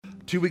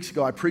2 weeks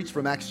ago, I preached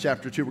from Acts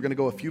chapter 2. We're going to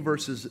go a few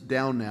verses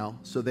down now.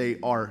 So they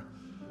are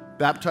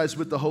baptized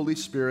with the Holy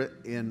Spirit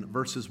in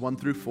verses 1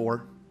 through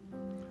 4.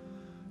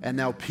 And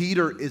now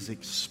Peter is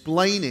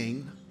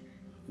explaining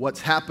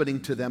what's happening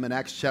to them in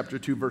Acts chapter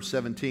 2, verse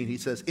 17. He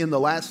says, in the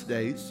last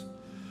days,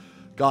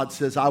 God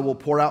says, I will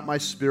pour out my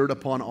Spirit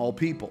upon all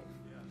people.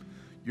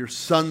 Your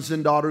sons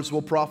and daughters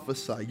will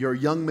prophesy. Your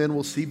young men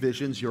will see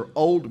visions. Your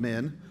old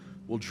men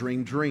will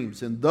dream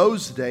dreams. In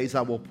those days,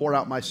 I will pour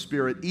out my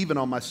Spirit even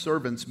on my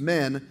servants,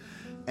 men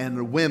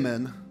and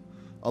women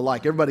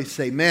alike. Everybody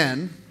say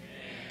men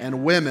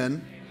and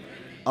women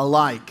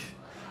alike.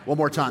 One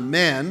more time.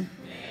 Men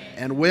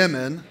and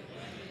women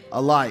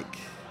alike.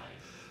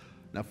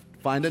 Now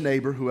find a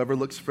neighbor, whoever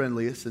looks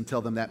friendliest, and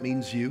tell them that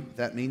means you,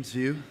 that means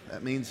you,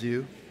 that means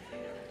you.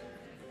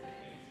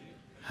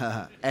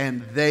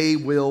 And they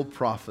will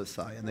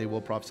prophesy, and they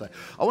will prophesy.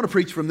 I want to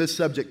preach from this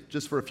subject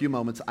just for a few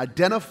moments.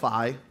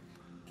 Identify,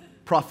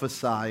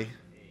 prophesy,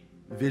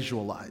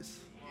 visualize.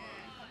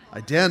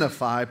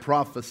 Identify,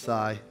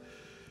 prophesy,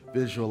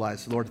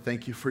 visualize. Lord,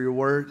 thank you for your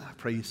word. I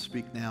pray you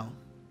speak now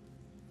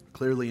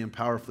clearly and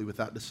powerfully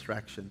without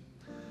distraction.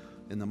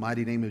 In the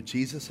mighty name of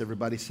Jesus,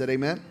 everybody said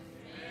amen?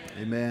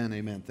 Amen,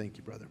 amen. Thank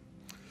you, brother.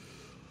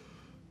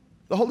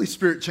 The Holy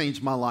Spirit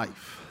changed my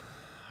life.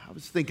 I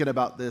was thinking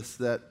about this,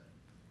 that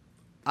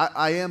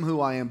I am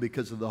who I am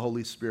because of the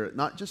Holy Spirit,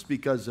 not just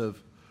because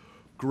of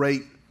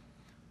great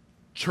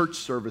church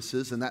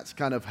services, and that's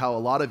kind of how a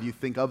lot of you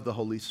think of the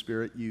Holy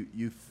Spirit.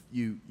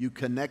 You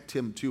connect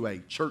him to a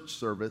church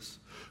service,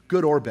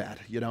 good or bad,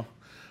 you know.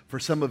 For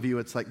some of you,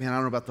 it's like, man, I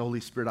don't know about the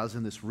Holy Spirit. I was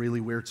in this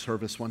really weird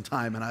service one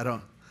time, and I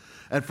don't.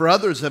 And for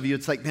others of you,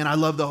 it's like, man, I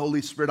love the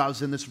Holy Spirit. I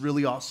was in this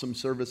really awesome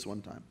service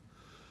one time.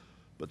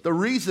 But the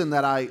reason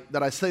that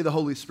I say the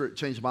Holy Spirit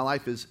changed my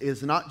life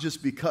is not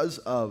just because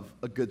of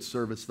a good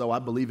service, though I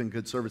believe in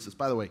good services.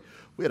 By the way,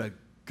 we had a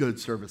good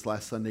service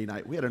last Sunday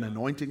night. We had an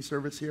anointing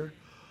service here.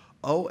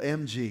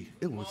 OMG,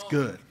 it was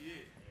good.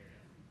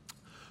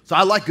 So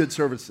I like good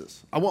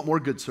services. I want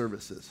more good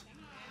services.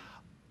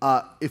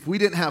 If we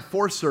didn't have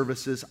 4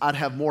 services, I'd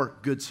have more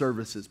good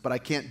services. But I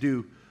can't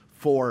do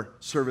 4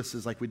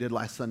 services like we did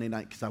last Sunday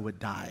night because I would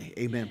die.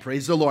 Amen.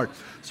 Praise the Lord.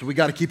 So we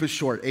got to keep it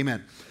short.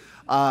 Amen.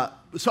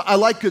 So I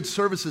like good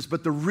services,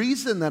 but the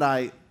reason that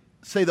I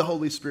say the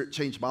Holy Spirit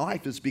changed my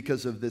life is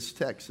because of this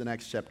text in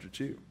Acts chapter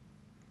 2.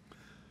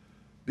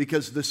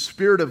 Because the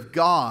Spirit of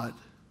God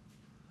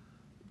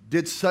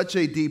did such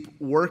a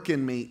deep work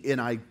in me in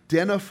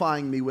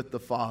identifying me with the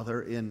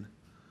Father, in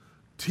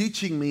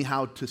teaching me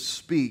how to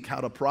speak,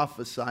 how to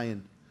prophesy,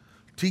 and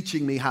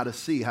teaching me how to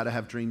see, how to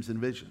have dreams and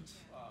visions.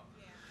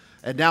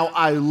 And now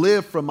I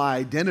live from my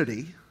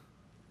identity.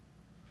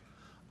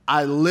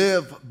 I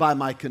live by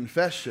my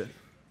confession.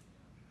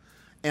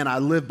 And I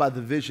live by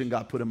the vision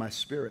God put in my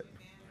spirit.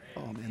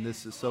 Oh man,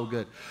 this is so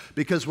good.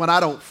 Because when I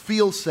don't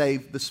feel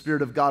saved, the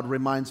Spirit of God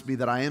reminds me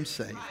that I am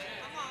saved.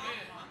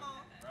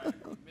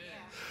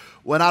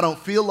 When I don't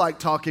feel like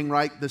talking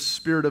right, the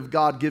Spirit of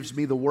God gives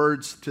me the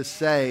words to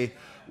say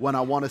when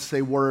I want to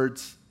say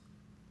words.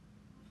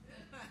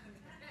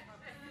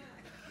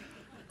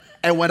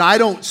 And when I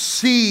don't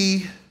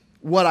see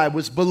what I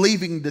was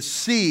believing to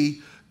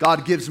see,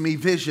 God gives me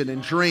vision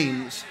and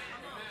dreams.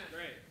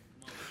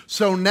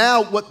 So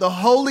now what the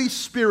Holy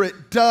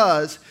Spirit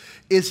does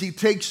is he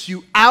takes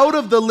you out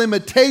of the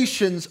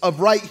limitations of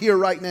right here,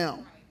 right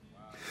now.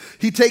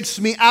 He takes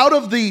me out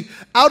of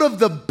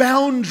the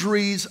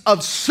boundaries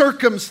of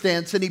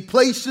circumstance, and he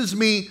places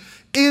me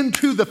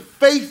into the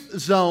faith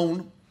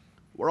zone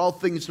where all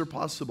things are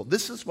possible.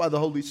 This is why the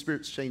Holy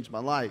Spirit's changed my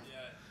life.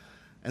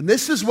 And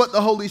this is what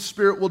the Holy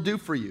Spirit will do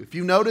for you. If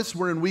you notice,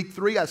 we're in week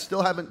 3. I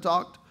still haven't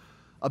talked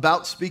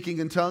about speaking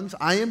in tongues.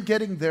 I am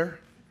getting there.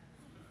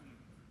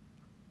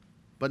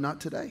 But not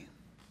today.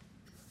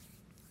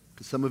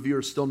 Because some of you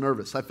are still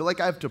nervous. I feel like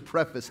I have to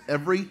preface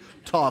every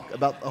talk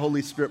about the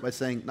Holy Spirit by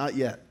saying, not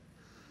yet.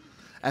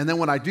 And then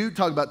when I do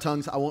talk about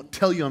tongues, I won't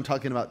tell you I'm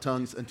talking about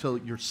tongues until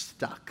you're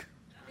stuck.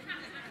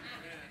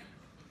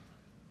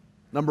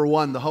 Number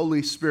 1, the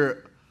Holy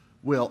Spirit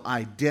will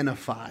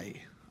identify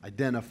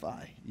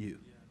you.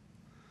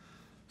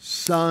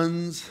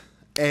 Sons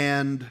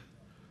and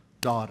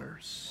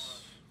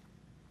daughters.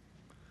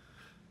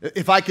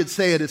 If I could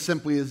say it as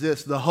simply as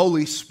this, the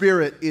Holy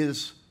Spirit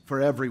is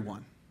for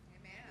everyone.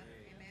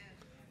 Amen.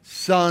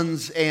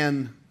 Sons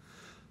and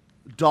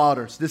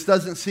daughters. This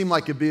doesn't seem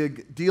like a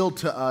big deal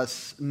to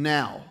us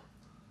now.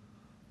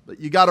 But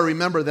you got to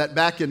remember that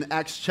back in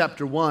Acts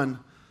chapter 1,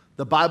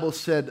 the Bible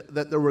said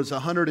that there was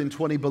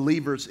 120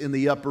 believers in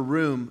the upper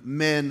room,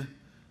 men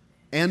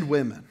and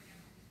women.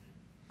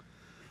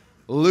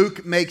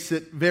 Luke makes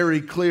it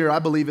very clear, I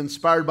believe,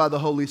 inspired by the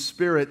Holy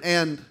Spirit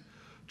and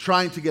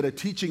trying to get a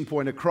teaching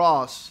point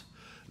across,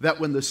 that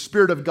when the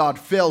Spirit of God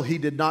fell, he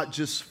did not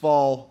just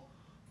fall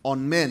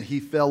on men, he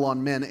fell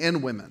on men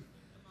and women.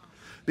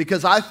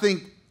 Because I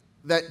think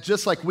that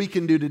just like we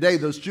can do today,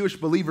 those Jewish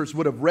believers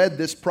would have read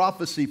this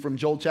prophecy from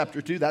Joel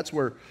chapter 2. That's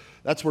where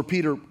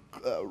Peter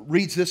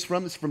reads this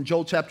from. It's from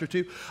Joel chapter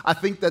 2. I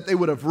think that they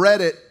would have read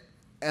it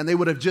and they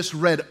would have just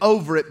read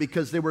over it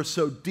because they were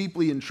so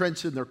deeply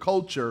entrenched in their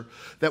culture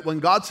that when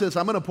God says,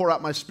 I'm going to pour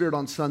out my Spirit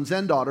on sons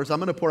and daughters, I'm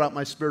going to pour out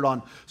my Spirit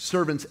on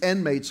servants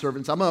and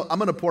maidservants, I'm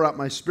going to pour out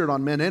my Spirit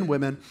on men and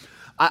women,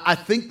 I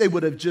think they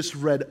would have just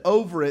read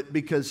over it,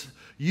 because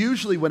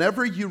usually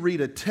whenever you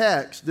read a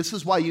text, this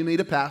is why you need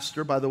a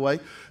pastor, by the way,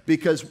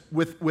 because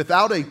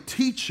without a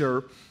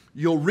teacher,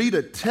 you'll read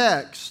a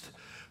text,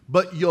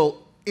 but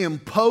you'll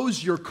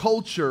impose your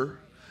culture,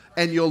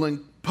 and you'll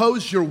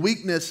impose your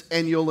weakness,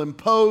 and you'll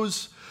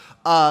impose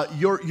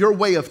your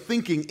way of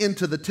thinking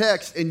into the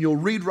text, and you'll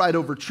read right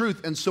over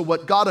truth. And so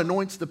what God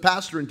anoints the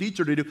pastor and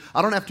teacher to do,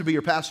 I don't have to be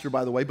your pastor,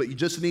 by the way, but you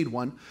just need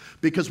one,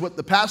 because what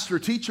the pastor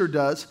teacher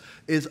does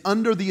is,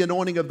 under the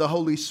anointing of the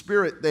Holy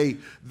Spirit, they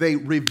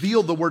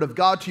reveal the Word of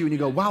God to you, and you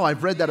go, wow,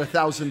 I've read that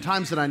 1,000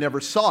 times and I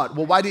never saw it.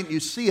 Well, why didn't you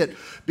see it?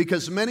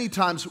 Because many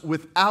times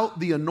without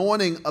the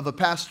anointing of a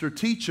pastor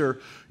teacher,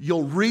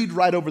 you'll read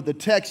right over the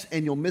text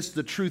and you'll miss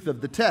the truth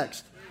of the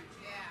text.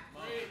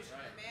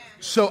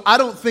 So I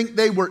don't think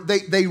they read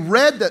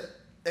that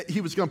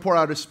he was going to pour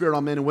out his Spirit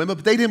on men and women,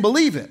 but they didn't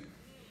believe it.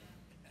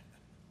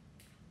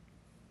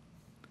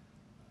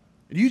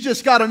 And you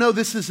just got to know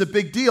this is a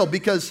big deal,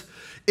 because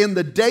in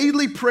the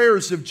daily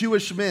prayers of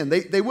Jewish men,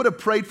 they would have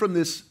prayed from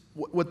this,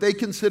 what they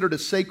considered a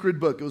sacred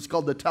book. It was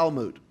called the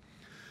Talmud.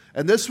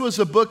 And this was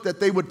a book that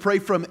they would pray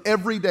from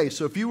every day.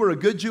 So if you were a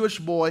good Jewish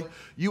boy,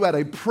 you had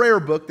a prayer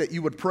book that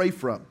you would pray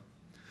from.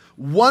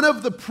 One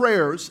of the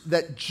prayers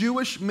that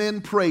Jewish men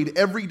prayed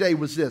every day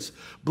was this: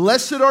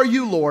 Blessed are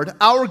you, Lord,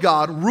 our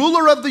God,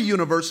 ruler of the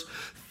universe.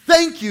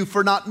 Thank you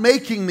for not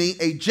making me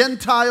a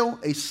Gentile,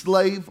 a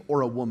slave,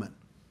 or a woman.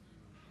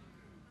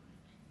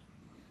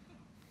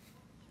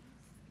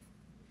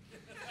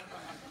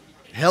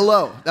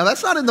 Hello. Now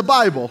that's not in the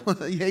Bible.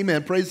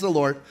 Amen. Praise the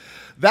Lord.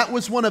 That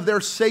was one of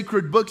their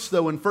sacred books,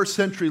 though, in first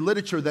century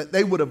literature that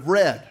they would have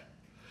read.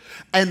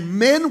 And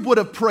men would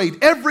have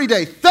prayed every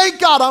day, thank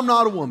God I'm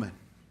not a woman.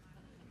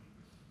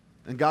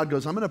 And God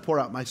goes, I'm going to pour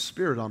out my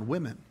Spirit on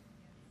women.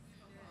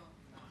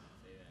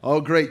 Oh,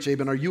 great,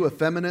 Jabin. Are you a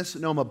feminist?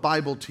 No, I'm a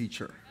Bible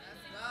teacher.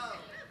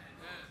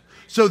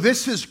 So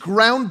this is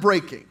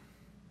groundbreaking,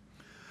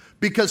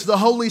 because the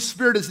Holy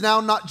Spirit is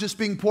now not just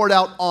being poured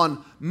out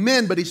on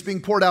men, but He's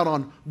being poured out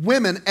on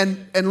women.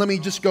 And let me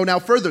just go now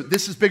further.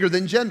 This is bigger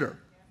than gender,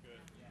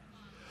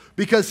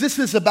 because this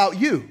is about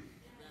you.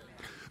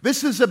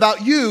 This is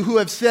about you who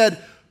have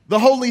said, the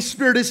Holy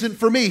Spirit isn't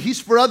for me.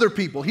 He's for other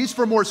people. He's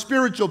for more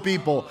spiritual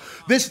people.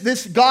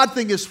 This God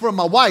thing is for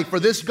my wife, or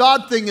this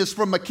God thing is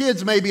for my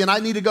kids maybe, and I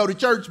need to go to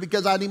church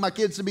because I need my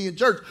kids to be in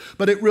church,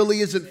 but it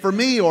really isn't for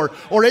me, or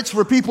it's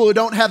for people who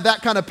don't have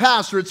that kind of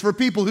past, or it's for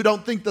people who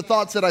don't think the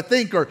thoughts that I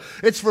think, or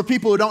it's for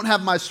people who don't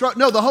have my struggle.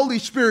 No, the Holy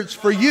Spirit's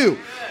for you.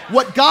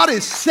 What God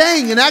is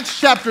saying in Acts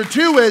chapter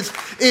 2 is,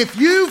 if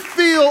you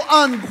feel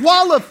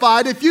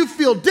unqualified, if you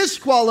feel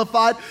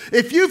disqualified,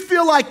 if you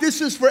feel like this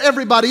is for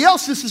everybody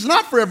else, this is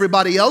not for everybody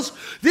else.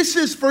 This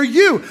is for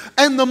you.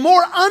 And the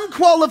more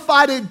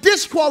unqualified and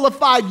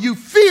disqualified you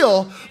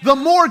feel, the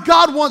more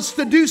God wants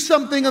to do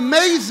something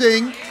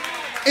amazing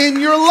in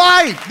your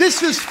life.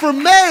 This is for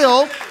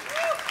male.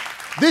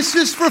 This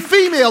is for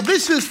female.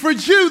 This is for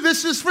Jew.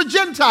 This is for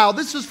Gentile.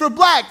 This is for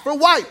black, for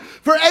white,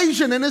 for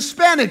Asian and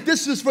Hispanic.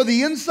 This is for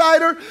the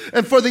insider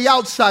and for the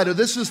outsider.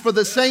 This is for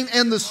the saint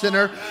and the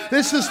sinner.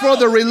 This is for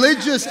the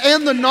religious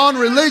and the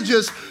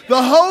non-religious.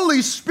 The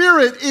Holy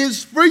Spirit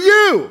is for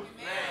you.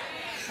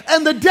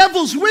 And the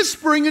devil's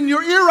whispering in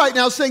your ear right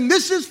now saying,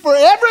 this is for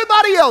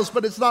everybody else,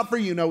 but it's not for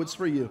you. No, it's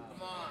for you.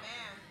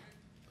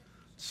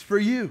 It's for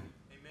you.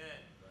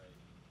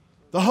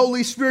 The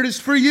Holy Spirit is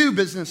for you,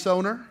 business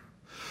owner.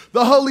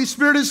 The Holy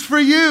Spirit is for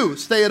you,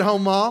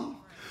 stay-at-home mom.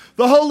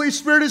 The Holy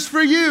Spirit is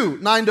for you,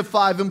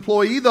 9-to-5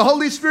 employee. The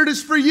Holy Spirit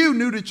is for you,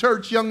 new to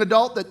church young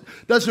adult that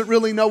doesn't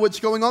really know what's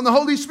going on. The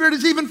Holy Spirit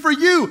is even for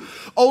you,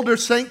 older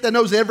saint that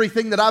knows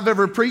everything that I've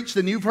ever preached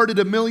and you've heard it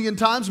 1,000,000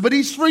 times, but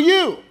He's for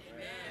you.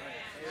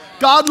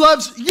 God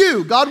loves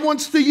you. God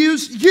wants to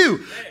use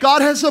you.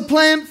 God has a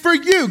plan for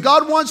you.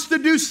 God wants to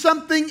do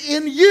something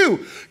in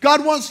you.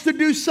 God wants to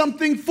do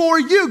something for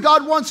you.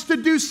 God wants to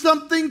do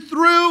something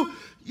through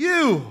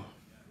you.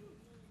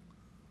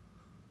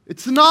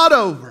 It's not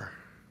over.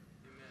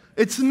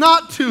 It's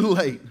not too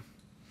late.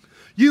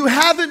 You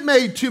haven't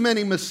made too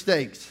many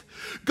mistakes.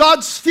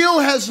 God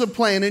still has a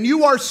plan, and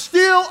you are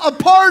still a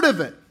part of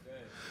it.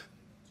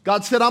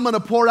 God said, I'm going to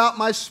pour out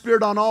my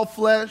Spirit on all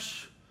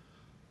flesh.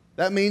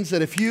 That means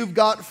that if you've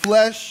got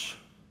flesh,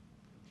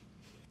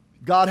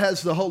 God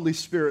has the Holy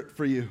Spirit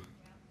for you.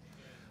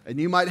 And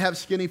you might have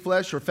skinny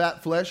flesh or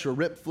fat flesh or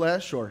ripped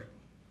flesh or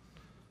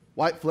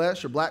white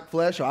flesh or black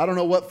flesh, or I don't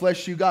know what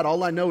flesh you got.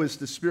 All I know is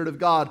the Spirit of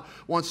God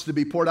wants to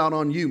be poured out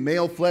on you.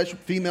 Male flesh,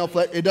 female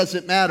flesh, it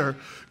doesn't matter.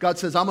 God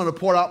says, I'm going to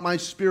pour out my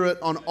Spirit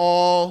on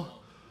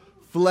all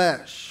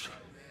flesh.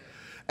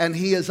 And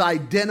He is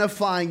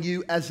identifying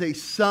you as a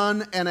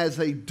son and as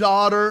a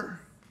daughter.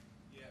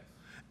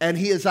 And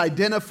He is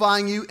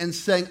identifying you and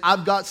saying,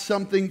 I've got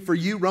something for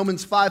you.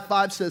 Romans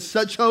 5:5 says,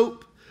 such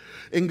hope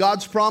in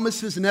God's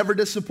promises never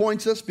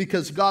disappoints us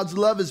because God's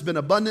love has been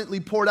abundantly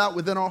poured out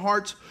within our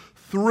hearts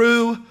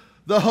through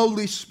the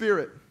Holy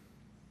Spirit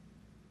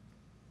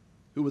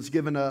who was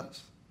given to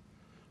us.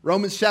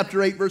 Romans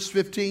chapter 8, verse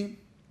 15.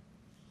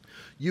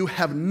 You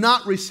have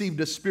not received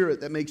a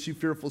spirit that makes you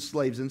fearful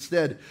slaves.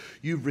 Instead,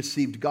 you've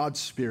received God's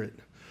Spirit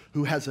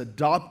who has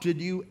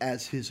adopted you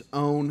as his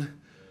own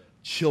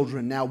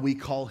children. Now we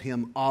call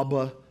him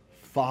Abba,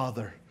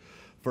 Father.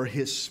 For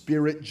his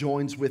Spirit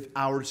joins with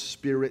our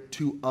spirit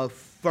to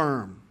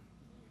affirm.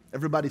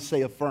 Everybody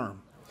say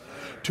affirm.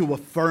 To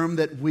affirm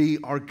that we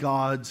are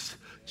God's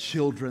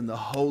children. The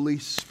Holy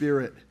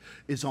Spirit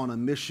is on a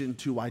mission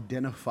to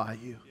identify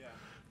you,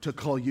 to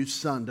call you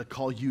son, to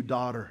call you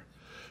daughter,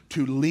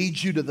 to lead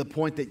you to the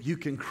point that you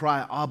can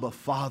cry, Abba,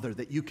 Father,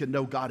 that you can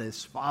know God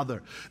as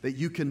Father, that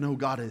you can know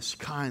God as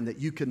kind, that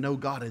you can know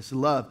God as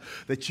love,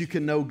 that you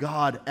can know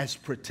God as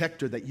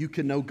protector, that you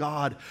can know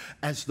God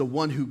as the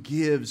one who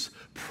gives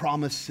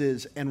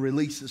promises and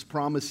releases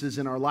promises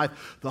in our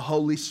life. The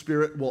Holy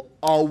Spirit will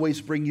always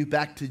bring you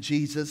back to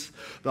Jesus.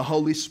 The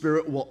Holy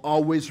Spirit will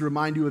always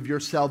remind you of your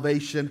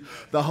salvation.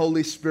 The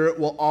Holy Spirit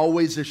will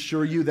always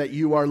assure you that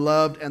you are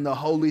loved, and the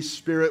Holy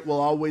Spirit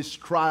will always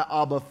cry,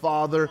 Abba,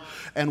 Father,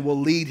 and will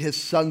lead his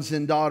sons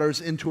and daughters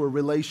into a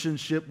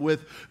relationship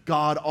with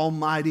God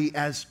Almighty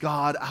as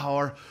God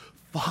our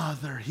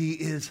Father. He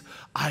is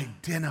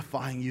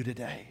identifying you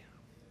today.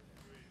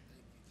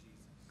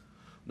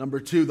 Number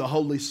two, the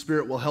Holy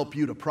Spirit will help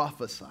you to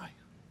prophesy.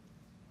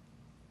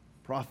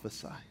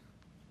 Prophesy.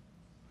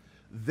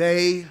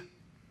 They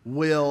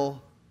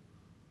will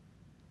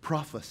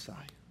prophesy.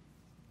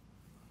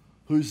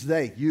 Who's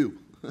they? You.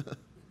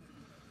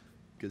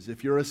 Because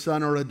if you're a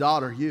son or a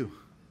daughter, you.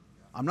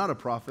 I'm not a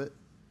prophet.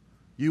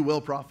 You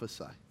will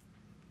prophesy.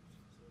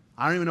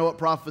 I don't even know what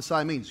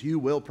prophesy means. You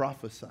will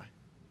prophesy.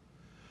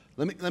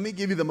 Let me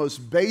give you the most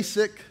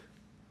basic,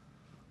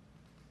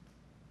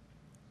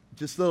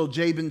 just little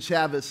Jabin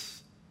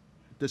Chavis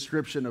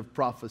description of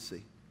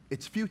prophecy.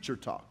 It's future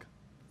talk.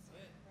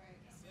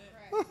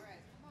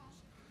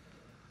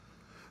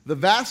 The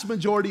vast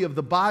majority of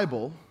the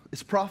Bible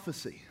is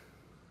prophecy.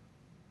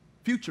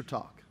 Future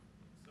talk.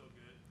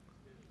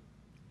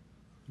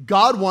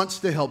 God wants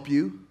to help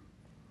you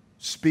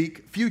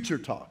speak future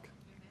talk.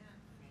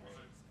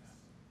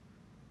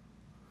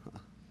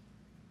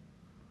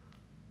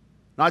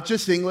 Not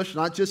just English,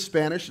 not just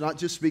Spanish, not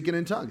just speaking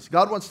in tongues.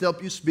 God wants to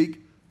help you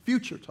speak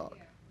future talk.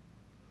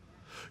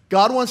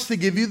 God wants to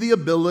give you the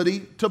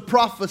ability to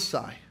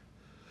prophesy.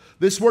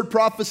 This word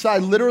prophesy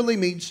literally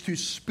means to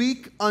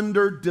speak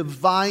under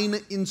divine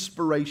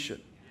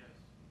inspiration.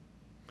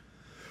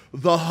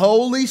 The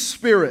Holy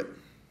Spirit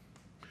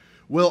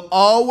will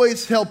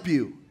always help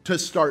you to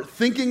start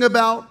thinking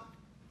about,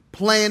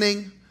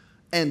 planning,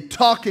 and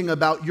talking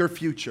about your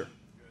future.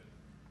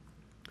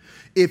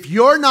 If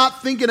you're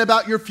not thinking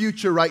about your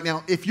future right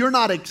now, if you're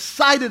not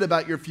excited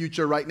about your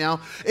future right now,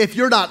 if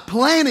you're not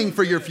planning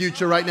for your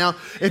future right now,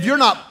 if you're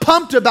not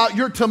pumped about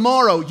your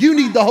tomorrow, you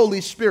need the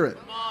Holy Spirit.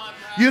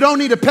 You don't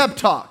need a pep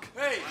talk.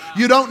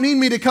 You don't need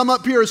me to come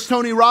up here as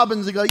Tony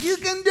Robbins and go, you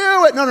can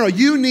do it. No.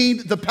 You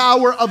need the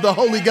power of the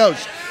Holy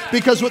Ghost.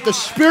 Because what the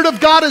Spirit of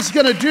God is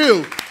going to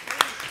do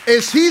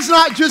is he's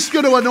not just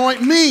going to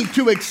anoint me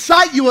to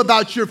excite you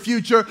about your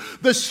future.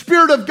 The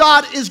Spirit of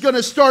God is going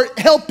to start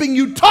helping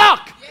you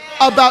talk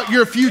about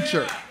your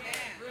future.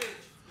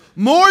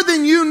 More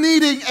than you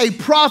needing a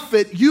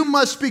prophet, you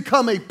must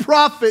become a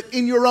prophet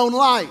in your own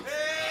life,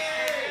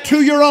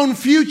 to your own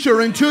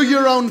future and to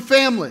your own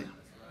family.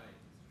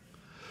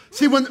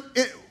 See,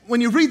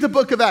 when you read the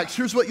book of Acts,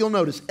 here's what you'll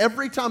notice.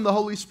 Every time the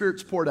Holy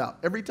Spirit's poured out,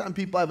 every time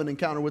people have an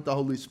encounter with the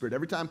Holy Spirit,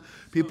 every time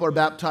people are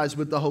baptized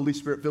with the Holy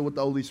Spirit, filled with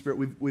the Holy Spirit,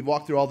 we've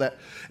walked through all that.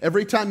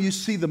 Every time you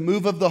see the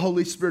move of the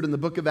Holy Spirit in the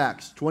book of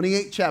Acts,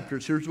 28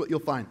 chapters, here's what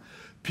you'll find.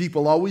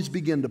 People always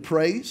begin to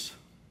praise,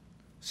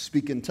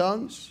 speak in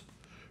tongues,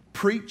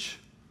 preach,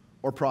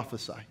 or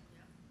prophesy.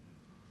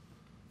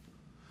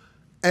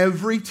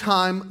 Every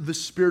time the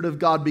Spirit of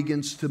God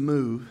begins to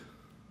move,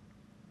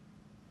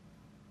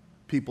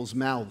 people's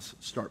mouths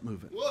start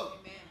moving.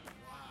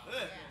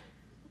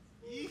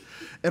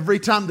 Every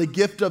time the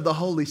gift of the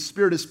Holy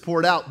Spirit is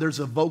poured out, there's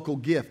a vocal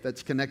gift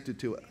that's connected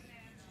to it.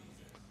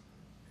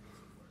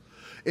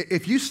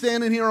 If you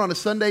stand in here on a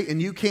Sunday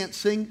and you can't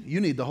sing,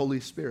 you need the Holy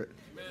Spirit.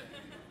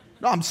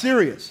 No, I'm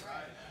serious.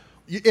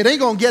 It ain't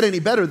going to get any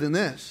better than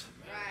this.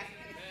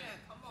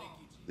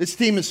 This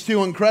team is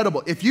too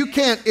incredible. If you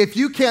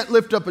can't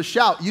lift up a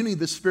shout, you need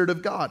the Spirit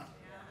of God.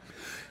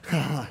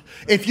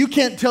 If you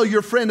can't tell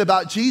your friend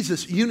about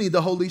Jesus, you need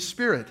the Holy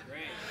Spirit.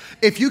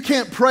 If you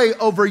can't pray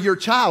over your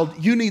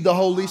child, you need the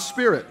Holy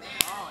Spirit.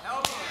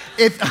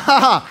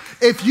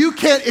 If you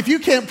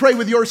can't pray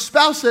with your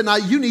spouse at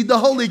night, you need the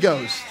Holy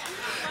Ghost.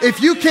 If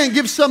you can't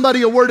give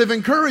somebody a word of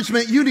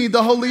encouragement, you need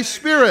the Holy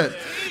Spirit.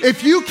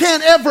 If you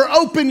can't ever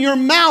open your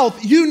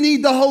mouth, you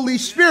need the Holy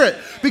Spirit.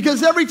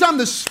 Because every time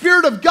the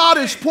Spirit of God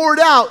is poured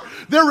out,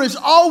 there is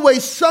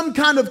always some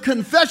kind of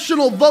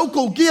confessional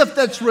vocal gift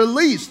that's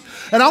released.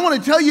 And I want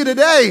to tell you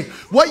today,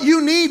 what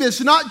you need is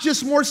not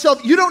just more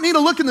self. You don't need to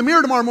look in the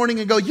mirror tomorrow morning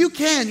and go, you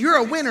can, you're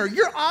a winner,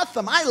 you're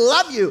awesome, I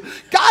love you,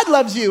 God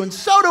loves you, and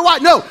so do I.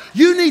 No,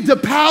 you need the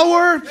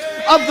power of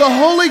the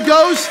Holy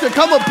Ghost to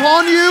come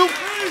upon you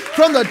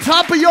from the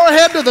top of your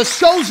head to the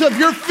soles of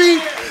your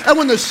feet. And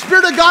when the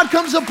Spirit of God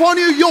comes upon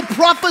you, you'll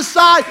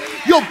prophesy,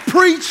 you'll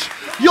preach,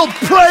 you'll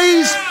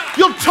praise,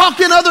 you'll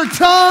talk in other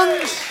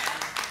tongues.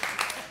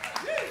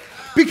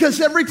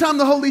 Because every time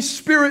the Holy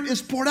Spirit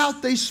is poured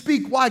out, they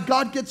speak. Why?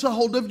 God gets a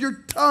hold of your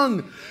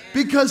tongue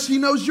because He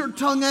knows your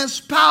tongue has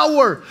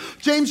power.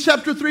 James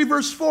chapter 3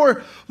 verse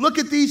 4. Look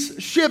at these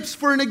ships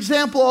for an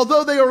example.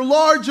 Although they are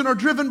large and are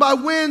driven by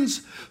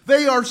winds,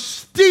 they are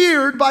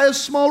steered by a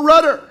small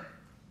rudder.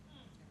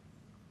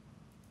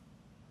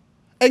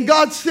 And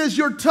God says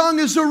your tongue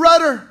is a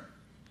rudder.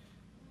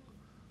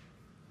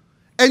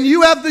 And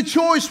you have the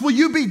choice. Will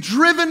you be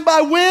driven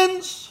by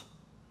winds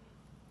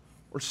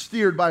or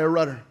steered by a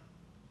rudder?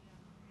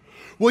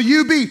 Will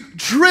you be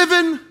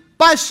driven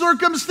by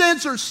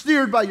circumstance or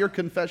steered by your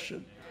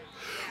confession?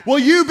 Will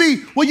you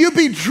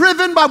be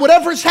driven by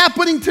whatever's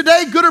happening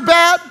today, good or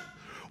bad?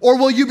 Or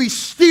will you be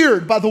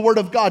steered by the Word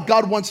of God?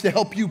 God wants to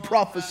help you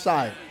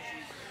prophesy.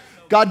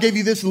 God gave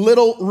you this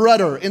little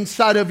rudder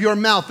inside of your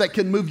mouth that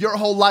can move your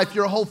whole life,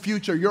 your whole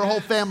future, your whole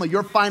family,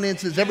 your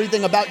finances,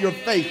 everything about your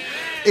faith.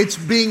 It's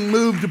being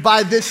moved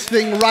by this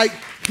thing right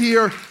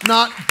here,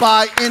 not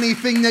by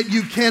anything that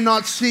you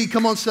cannot see.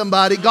 Come on,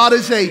 somebody. God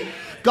is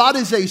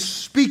a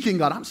speaking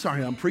God. I'm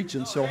sorry I'm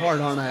preaching so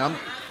hard, aren't I?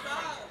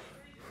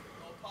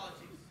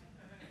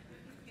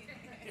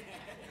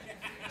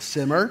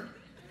 Simmer.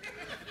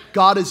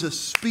 God is a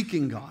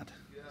speaking God.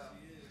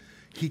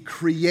 He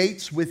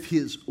creates with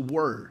His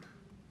Word.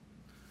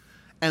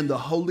 And the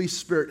Holy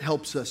Spirit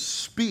helps us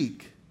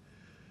speak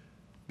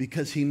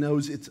because He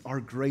knows it's our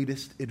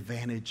greatest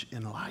advantage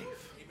in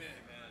life.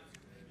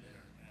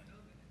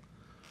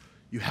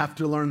 You have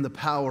to learn the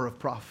power of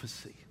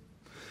prophecy.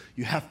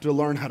 You have to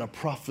learn how to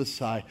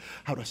prophesy,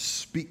 how to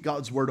speak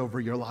God's Word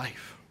over your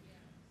life.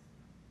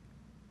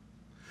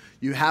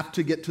 You have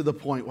to get to the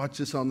point, watch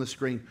this on the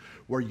screen,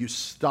 where you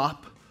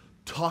stop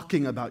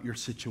talking about your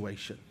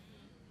situation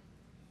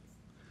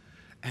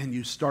and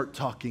you start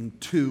talking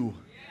to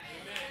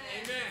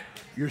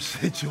your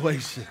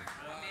situation.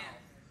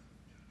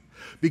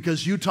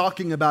 Because you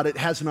talking about it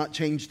has not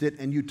changed it,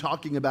 and you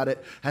talking about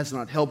it has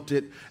not helped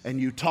it, and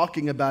you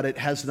talking about it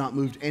has not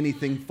moved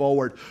anything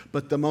forward.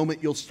 But the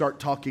moment you'll start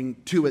talking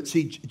to it,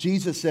 see,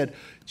 Jesus said,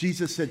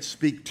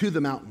 speak to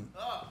the mountain.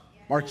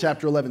 Mark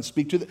chapter 11,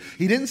 speak to the.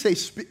 He didn't say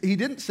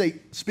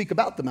speak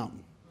about the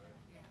mountain.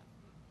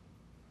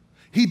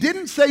 He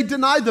didn't say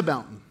deny the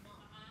mountain.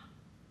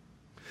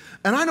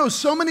 And I know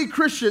so many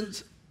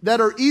Christians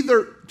that are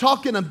either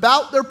talking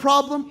about their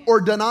problem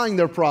or denying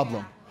their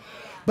problem.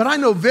 But I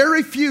know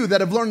very few that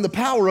have learned the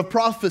power of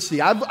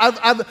prophecy.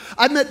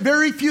 I've met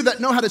very few that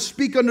know how to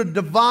speak under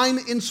divine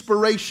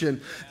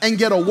inspiration and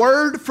get a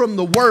word from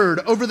the Word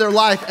over their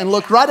life and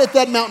look right at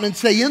that mountain and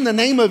say, in the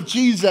name of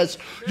Jesus,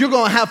 you're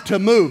going to have to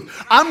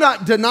move. I'm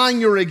not denying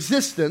your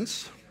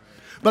existence,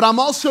 but I'm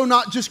also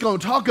not just going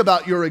to talk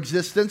about your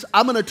existence.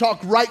 I'm going to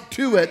talk right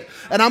to it,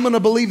 and I'm going to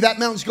believe that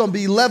mountain's going to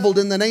be leveled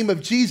in the name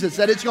of Jesus,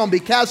 that it's going to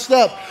be cast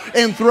up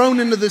and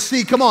thrown into the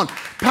sea. Come on.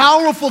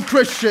 Powerful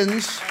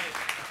Christians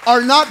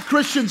are not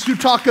Christians who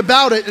talk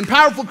about it, and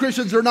powerful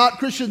Christians are not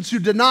Christians who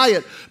deny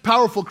it.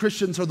 Powerful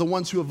Christians are the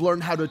ones who have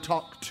learned how to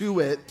talk to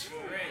it.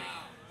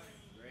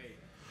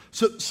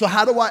 So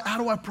how do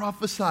I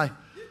prophesy?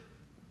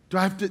 Do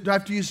I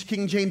have to use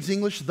King James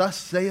English? Thus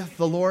saith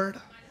the Lord?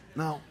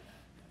 No.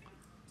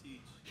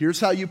 Here's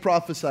how you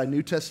prophesy,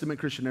 New Testament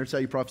Christian. Here's how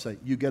you prophesy.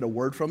 You get a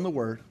word from the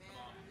Word,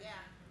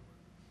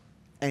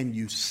 and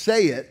you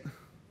say it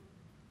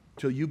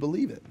till you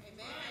believe it.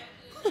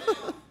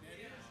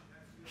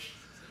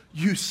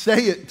 You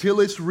say it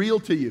till it's real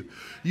to you.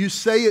 You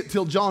say it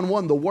till John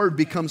 1, the Word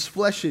becomes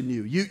flesh in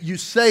you. You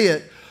say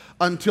it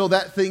until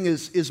that thing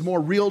is more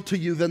real to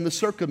you than the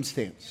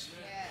circumstance.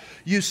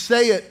 You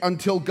say it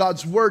until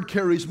God's Word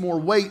carries more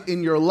weight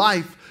in your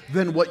life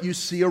than what you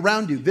see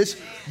around you.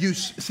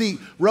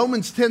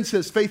 Romans 10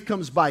 says faith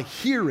comes by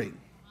hearing.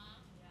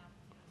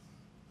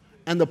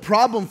 And the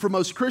problem for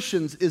most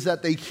Christians is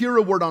that they hear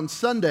a word on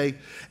Sunday,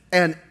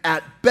 and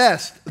at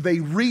best,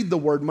 they read the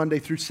Word Monday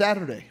through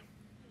Saturday.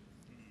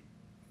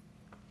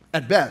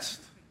 At best.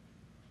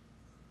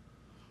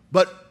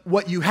 But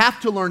what you have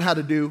to learn how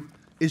to do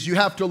is you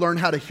have to learn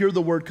how to hear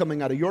the Word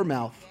coming out of your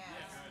mouth.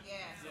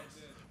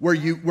 Where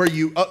you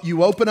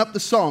open up the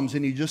Psalms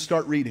and you just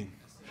start reading.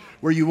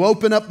 Where you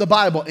open up the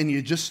Bible and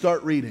you just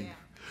start reading.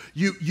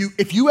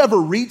 If you ever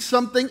read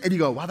something and you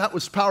go, wow, that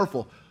was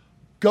powerful,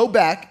 go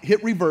back,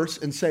 hit reverse,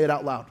 and say it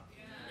out loud.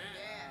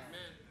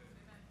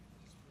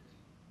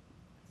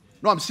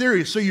 No, I'm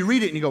serious. So you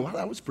read it and you go, wow,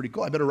 that was pretty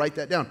cool. I better write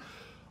that down.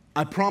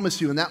 I promise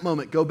you, in that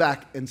moment, go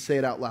back and say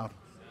it out loud.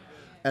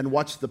 And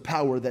watch the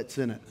power that's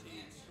in it.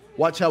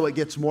 Watch how it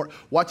gets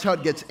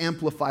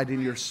amplified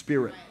in your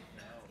spirit.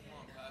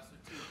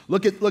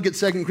 Look at 2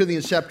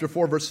 Corinthians chapter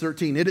 4, verse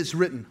 13. It is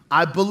written,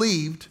 I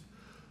believed,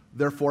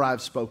 therefore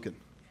I've spoken.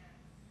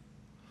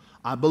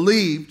 I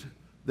believed,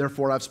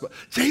 therefore I've spoken.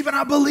 David,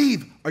 I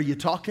believe. Are you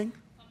talking?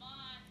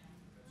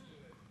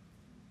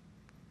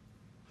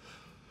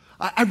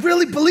 I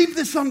really believe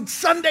this on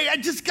Sunday. I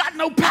just got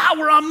no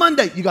power on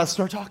Monday. You got to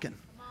start talking.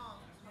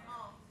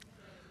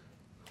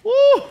 Woo!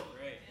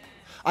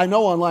 I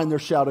know online they're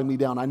shouting me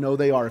down. I know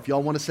they are. If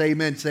y'all want to say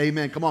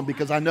amen, come on,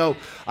 because I know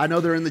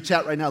they're in the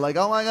chat right now like,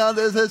 oh my God,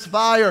 this is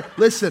fire.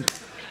 Listen,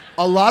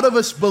 a lot of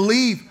us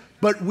believe,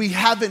 but we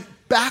haven't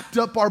backed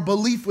up our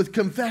belief with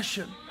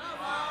confession.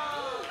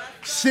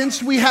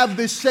 Since we have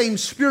this same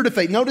spirit of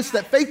faith, notice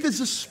that faith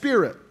is a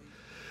spirit.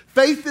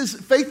 Faith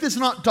is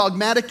not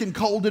dogmatic and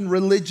cold and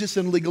religious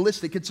and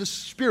legalistic. It's a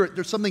spirit.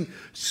 There's something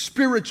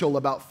spiritual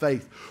about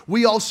faith.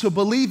 We also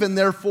believe and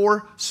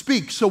therefore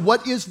speak. So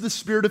what is the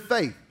spirit of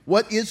faith?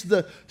 What is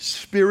the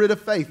spirit of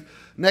faith?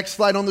 Next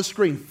slide on the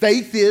screen.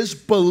 Faith is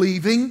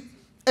believing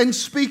and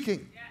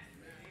speaking.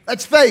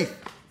 That's faith.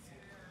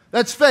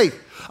 That's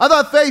faith. I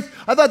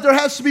thought there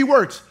has to be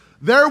works.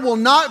 There will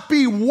not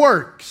be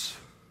works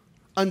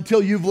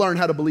until you've learned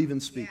how to believe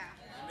and speak.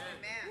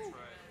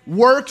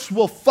 Works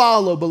will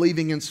follow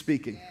believing and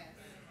speaking.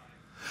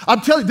 I'm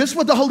telling you, this is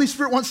what the Holy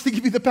Spirit wants to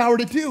give you the power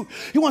to do.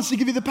 He wants to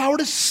give you the power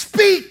to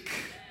speak.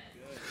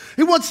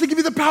 He wants to give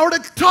you the power to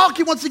talk.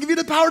 He wants to give you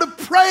the power to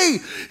pray.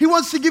 He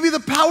wants to give you the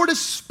power to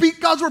speak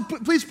God's word.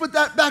 Please put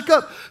that back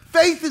up.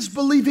 Faith is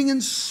believing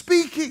and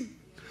speaking.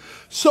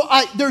 So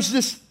there's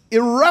this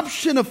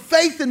eruption of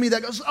faith in me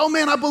that goes, oh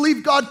man, I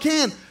believe God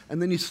can.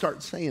 And then you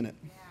start saying it.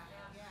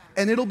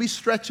 And it'll be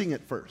stretching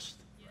at first.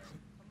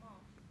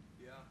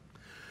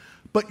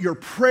 But your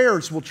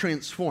prayers will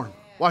transform.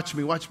 Watch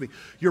me.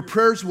 Your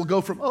prayers will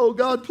go from, oh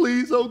God,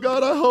 please, oh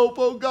God, I hope,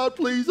 oh God,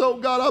 please, oh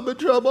God, I'm in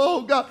trouble,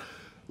 oh God.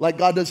 Like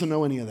God doesn't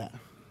know any of that.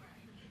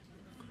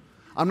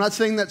 I'm not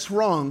saying that's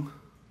wrong,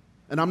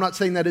 and I'm not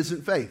saying that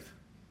isn't faith.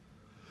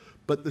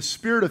 But the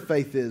spirit of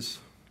faith is,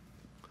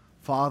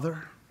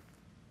 Father,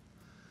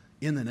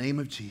 in the name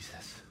of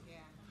Jesus,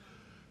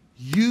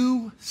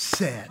 you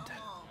said.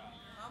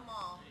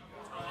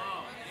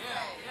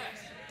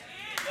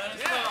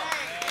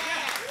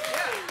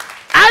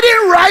 I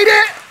didn't write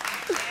it.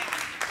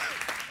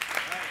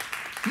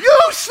 You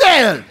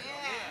said.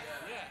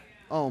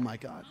 Oh my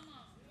God.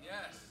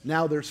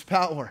 Now there's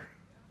power.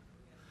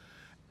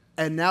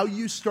 And now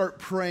you start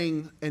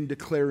praying and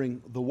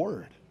declaring the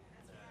word.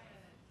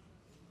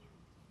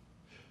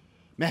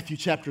 Matthew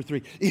chapter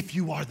 3, if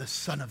you are the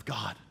Son of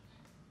God.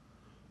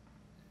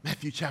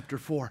 Matthew chapter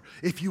 4,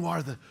 if you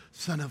are the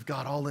Son of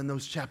God. All in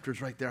those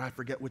chapters right there. I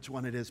forget which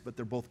one it is, but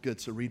they're both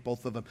good, so read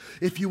both of them.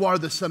 If you are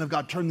the Son of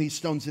God, turn these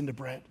stones into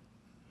bread.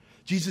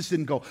 Jesus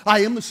didn't go,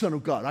 I am the Son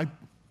of God.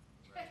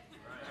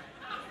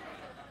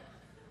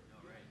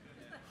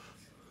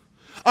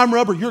 I'm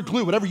rubber, you're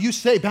glue. Whatever you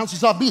say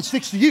bounces off me and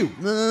sticks to you.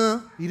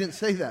 He didn't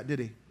say that, did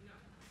he?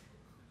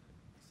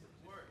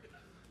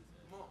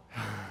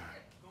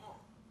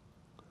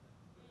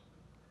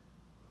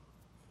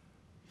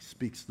 He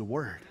speaks the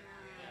word.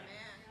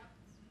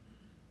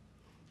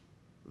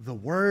 The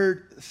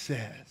word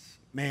says,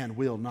 man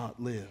will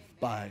not live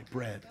by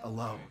bread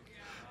alone,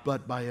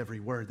 but by every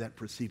word that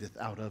proceedeth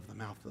out of the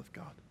mouth of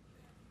God.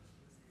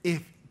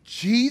 If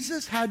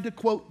Jesus had to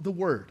quote the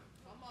word,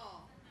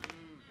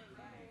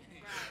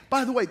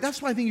 by the way,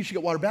 that's why I think you should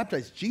get water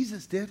baptized.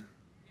 Jesus did.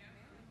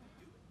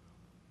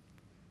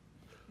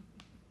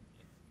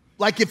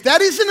 Like if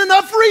that isn't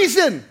enough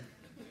reason,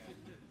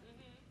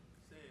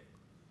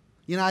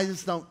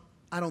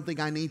 I don't think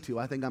I need to.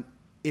 I think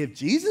if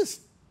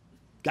Jesus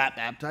got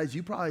baptized,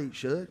 you probably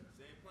should.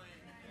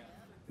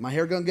 My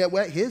hair gonna get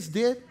wet? His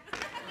did.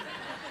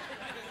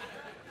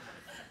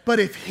 But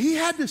if he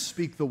had to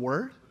speak the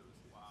word,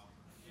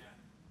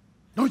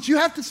 don't you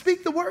have to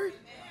speak the word?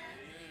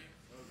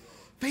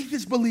 Faith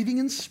is believing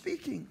and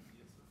speaking.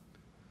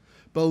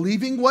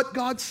 Believing what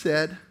God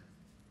said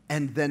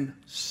and then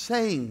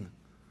saying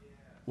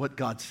what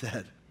God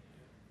said.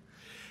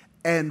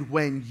 And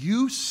when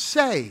you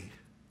say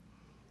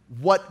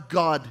what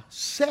God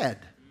said,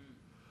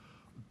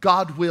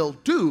 God will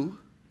do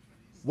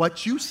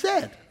what you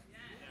said.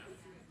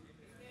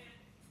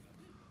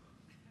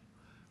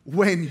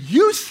 When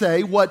you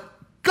say what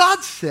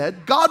God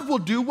said, God will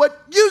do what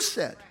you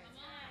said.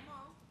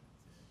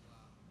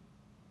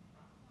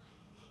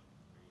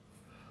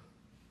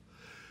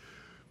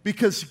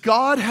 Because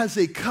God has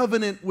a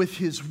covenant with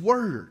His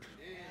Word.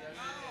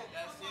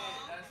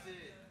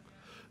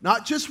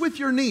 Not just with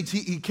your needs.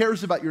 He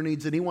cares about your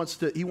needs and He wants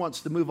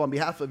to move on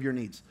behalf of your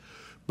needs.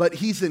 But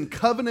He's in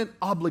covenant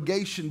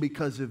obligation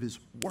because of His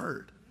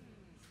Word.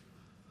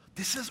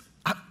 This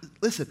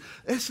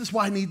is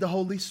why I need the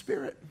Holy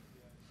Spirit.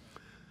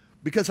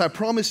 Because I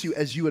promise you,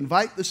 as you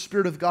invite the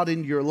Spirit of God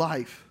into your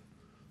life,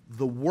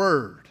 the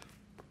Word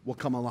will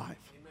come alive.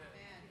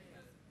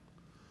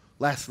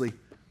 Lastly,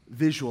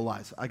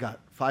 visualize. I got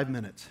 5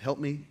 minutes. Help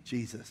me,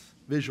 Jesus.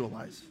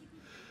 Visualize.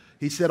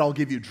 He said, I'll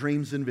give you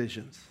dreams and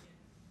visions.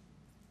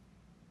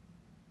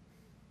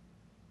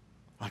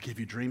 I'll give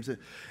you dreams.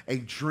 A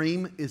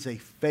dream is a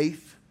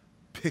faith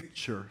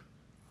picture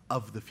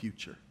of the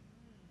future.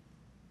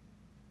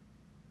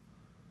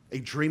 A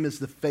dream is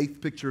the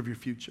faith picture of your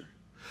future.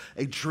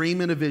 A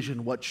dream and a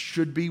vision, what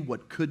should be,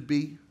 what could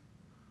be.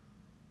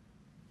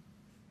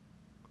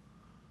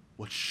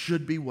 What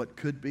should be, what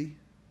could be.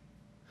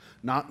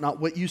 Not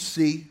what you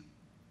see,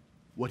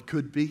 what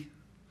could be.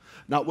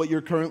 Not what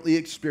you're currently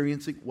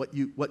experiencing,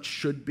 what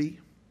should be.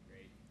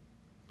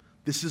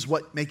 This is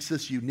what makes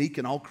us unique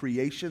in all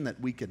creation, that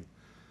we can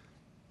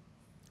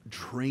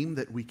dream,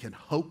 that we can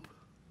hope,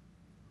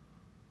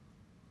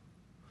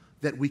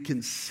 that we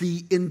can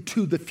see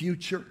into the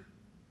future.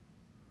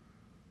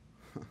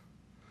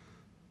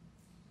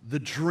 The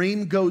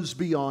dream goes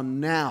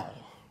beyond now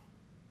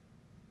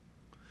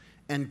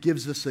and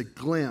gives us a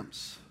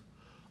glimpse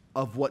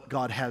of what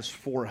God has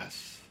for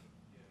us.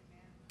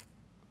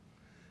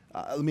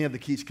 Let me have the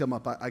keys come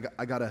up.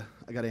 I gotta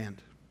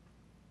end.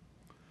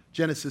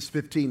 Genesis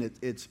 15,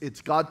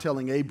 it's God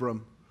telling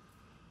Abram,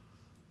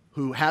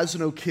 who has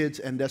no kids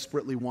and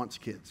desperately wants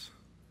kids,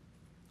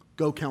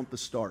 go count the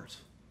stars.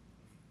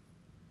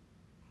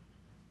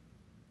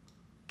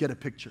 Get a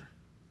picture.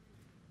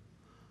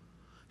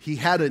 He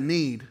had a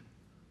need,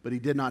 but he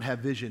did not have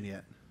vision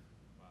yet.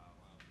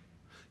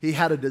 He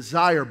had a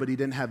desire, but he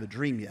didn't have a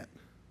dream yet.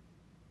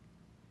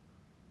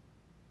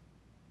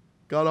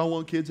 God, I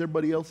want kids.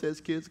 Everybody else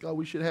has kids. God,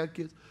 we should have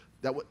kids.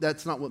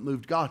 That's not what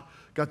moved God.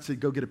 God said,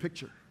 go get a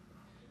picture.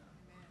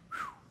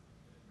 Whew.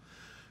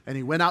 And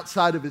he went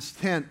outside of his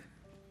tent,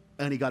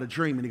 and he got a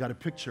dream, and he got a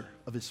picture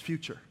of his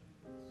future.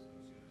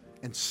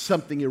 And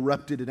something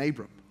erupted in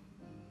Abram.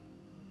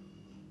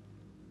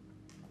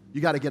 You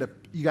got to get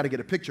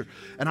a picture.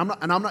 And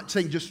I'm not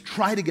saying just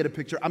try to get a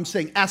picture. I'm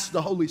saying ask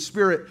the Holy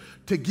Spirit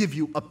to give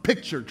you a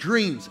picture,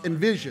 dreams and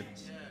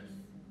visions.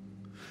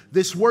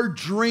 This word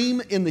dream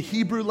in the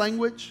Hebrew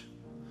language,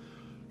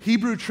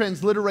 Hebrew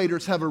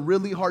transliterators have a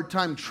really hard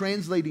time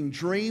translating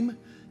dream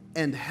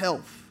and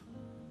health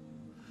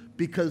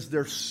because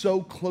they're so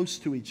close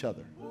to each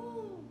other.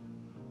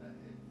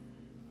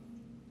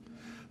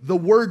 The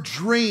word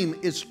dream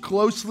is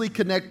closely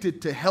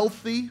connected to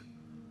healthy,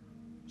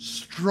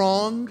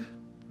 strong,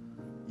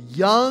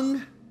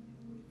 young,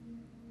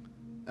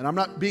 and I'm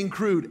not being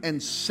crude,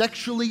 and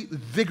sexually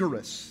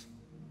vigorous.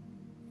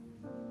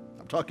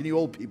 I'm talking to you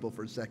old people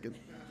for a second.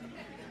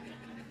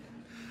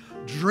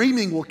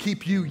 Dreaming will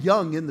keep you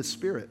young in the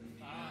spirit.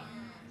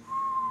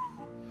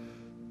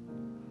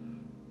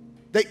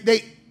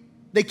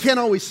 They can't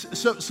always,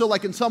 so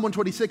like in Psalm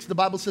 126, the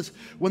Bible says,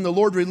 when the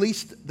Lord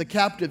released the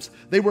captives,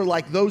 they were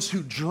like those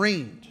who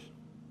dreamed.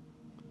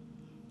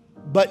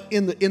 But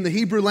in the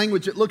Hebrew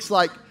language, it looks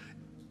like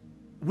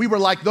we were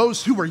like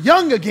those who were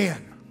young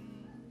again.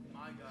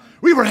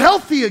 We were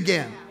healthy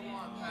again.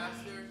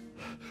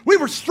 We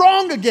were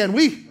strong again.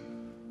 We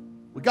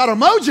got our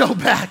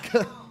mojo back.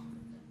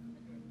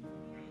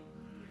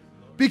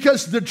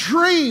 Because the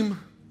dream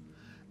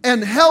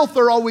and health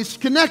are always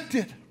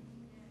connected.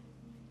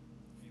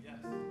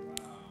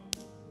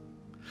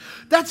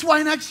 That's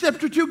why in Acts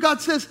chapter 2, God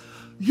says,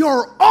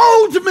 your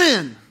old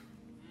men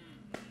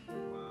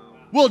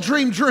will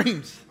dream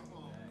dreams.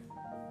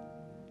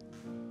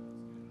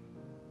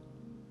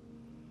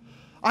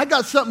 I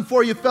got something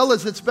for you,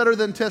 fellas, that's better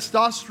than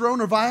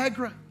testosterone or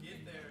Viagra.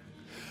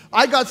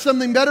 I got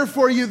something better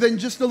for you than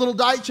just a little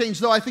diet change,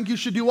 though I think you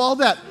should do all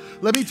that.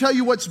 Let me tell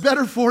you what's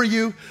better for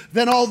you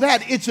than all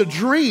that. It's a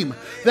dream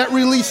that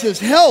releases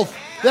health,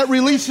 that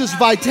releases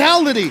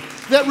vitality,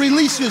 that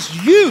releases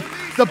youth.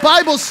 The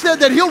Bible said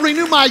that He'll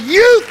renew my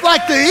youth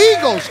like the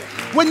eagles.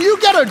 When you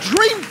get a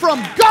dream from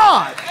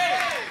God,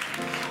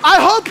 I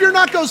hope you're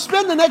not going to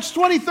spend the next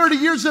 20, 30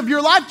 years of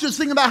your life just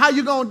thinking about how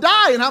you're going to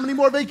die and how many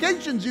more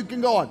vacations you can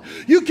go on.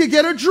 You could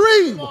get a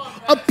dream,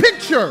 a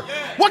picture.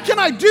 What can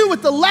I do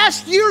with the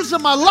last years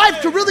of my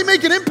life to really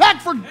make an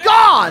impact for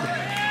God?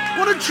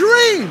 What a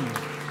dream.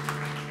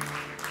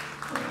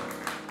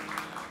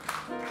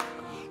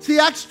 See,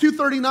 Acts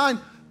 2:39,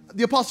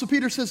 the Apostle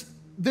Peter says,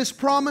 this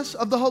promise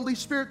of the Holy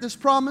Spirit, this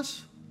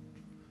promise,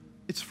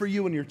 it's for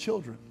you and your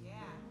children.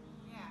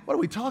 What are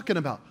we talking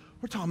about?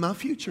 We're talking about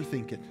future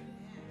thinking.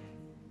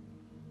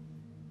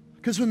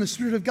 Because when the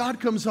Spirit of God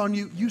comes on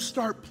you, you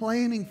start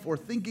planning for,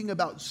 thinking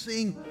about,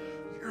 seeing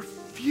your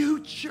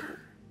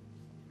future.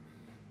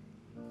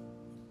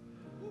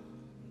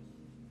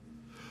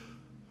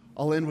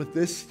 I'll end with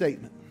this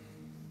statement.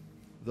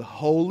 The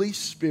Holy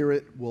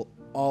Spirit will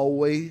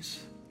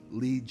always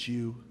lead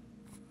you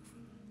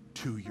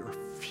to your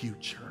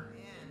future.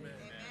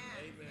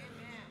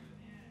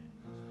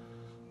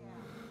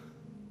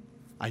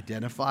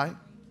 Identify,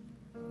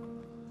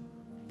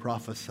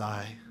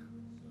 prophesy,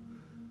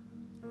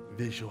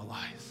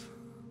 visualize.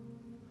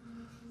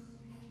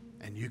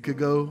 And you could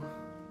go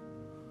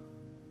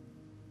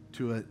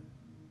to a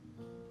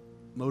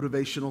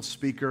motivational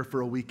speaker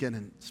for a weekend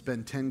and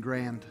spend 10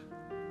 grand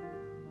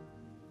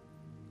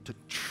to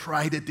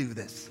try to do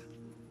this.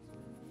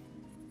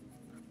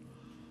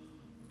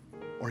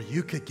 Or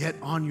you could get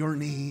on your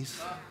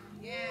knees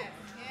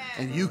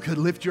and you could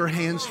lift your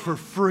hands for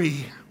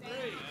free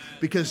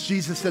because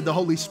Jesus said the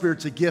Holy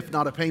Spirit's a gift,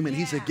 not a payment.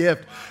 He's a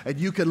gift. And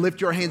you can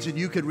lift your hands and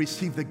you can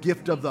receive the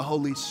gift of the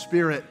Holy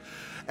Spirit.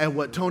 And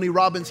what Tony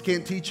Robbins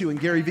can't teach you, and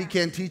Gary Vee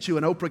can't teach you,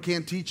 and Oprah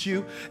can't teach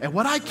you, and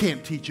what I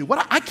can't teach you,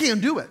 I can't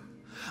do it.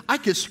 I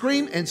can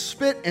scream and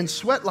spit and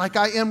sweat like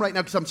I am right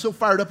now because I'm so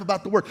fired up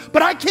about the Word.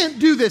 But I can't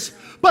do this.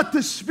 But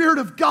the Spirit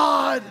of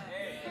God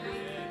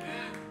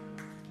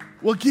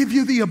will give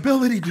you the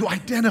ability to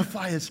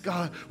identify as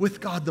God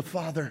with God the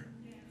Father.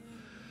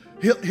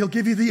 He'll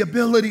give you the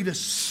ability to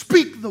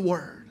speak the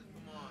Word.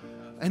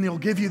 And He'll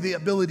give you the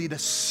ability to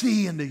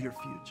see into your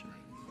future.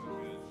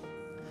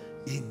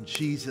 In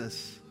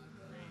Jesus'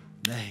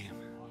 name.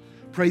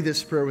 Pray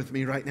this prayer with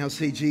me right now.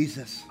 Say,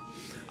 Jesus,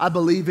 I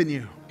believe in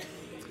you.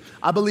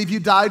 I believe you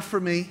died for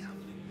me,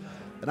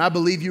 and I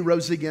believe you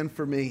rose again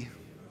for me,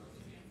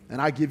 and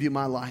I give you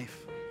my life.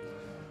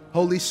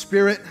 Holy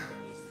Spirit,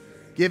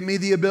 give me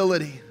the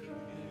ability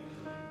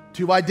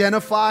to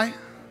identify,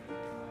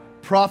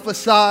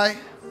 prophesy,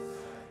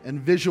 and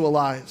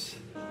visualize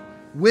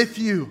with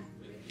you.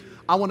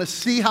 I want to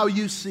see how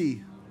you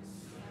see.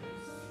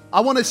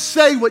 I want to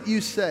say what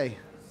you say,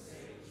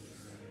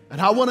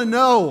 and I want to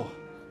know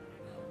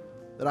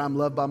that I'm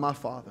loved by my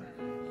Father.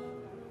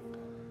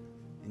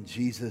 In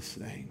Jesus'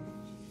 name.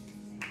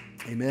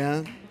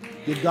 Amen.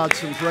 Give God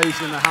some praise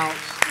in the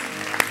house.